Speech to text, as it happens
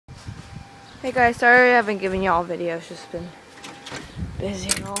Hey guys, sorry I haven't given y'all videos, just been busy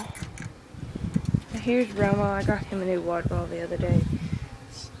and all. Here's Romo. I got him a new water bottle the other day.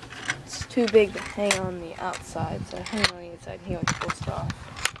 It's too big to hang on the outside, so I hang on the inside and he always pulls it off.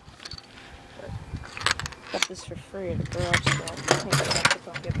 But got this for free at a garage sale. I think I have to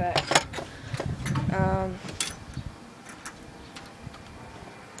go get back.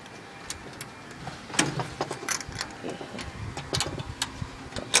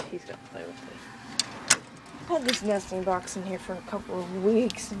 He's gonna play with it. I've had this nesting box in here for a couple of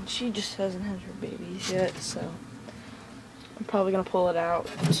weeks and she just hasn't had her babies yet, so I'm probably gonna pull it out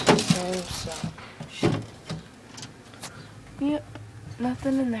soon, so yep,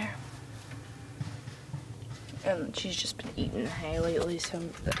 nothing in there. And she's just been eating hay lately, so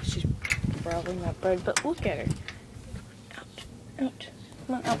she's probably not bread, but look at her. Out, out,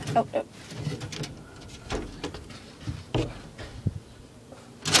 come on, out, out, out.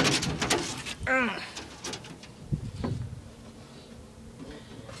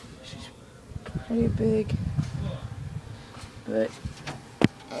 She's pretty big, but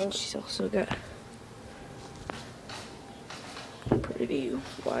and she's also got a pretty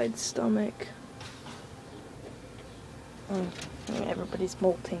wide stomach. I mean, everybody's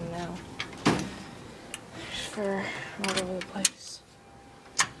molting now. There's fur all over the place.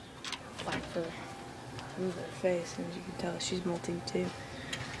 Black fur over her face, and as you can tell, she's molting too.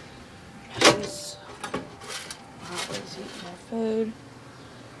 She's always eating her food.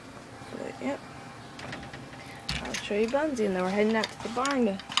 But yep, I'll show you Bunsey, and then we're heading out to the barn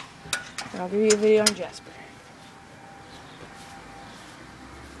and I'll give you a video on Jasper.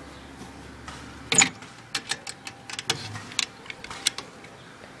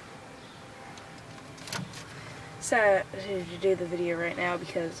 Decided to do the video right now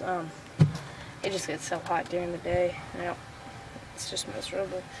because it just gets so hot during the day. You know, it's just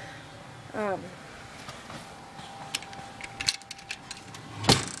miserable.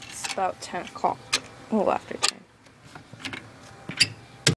 It's about 10 o'clock. A little after 10.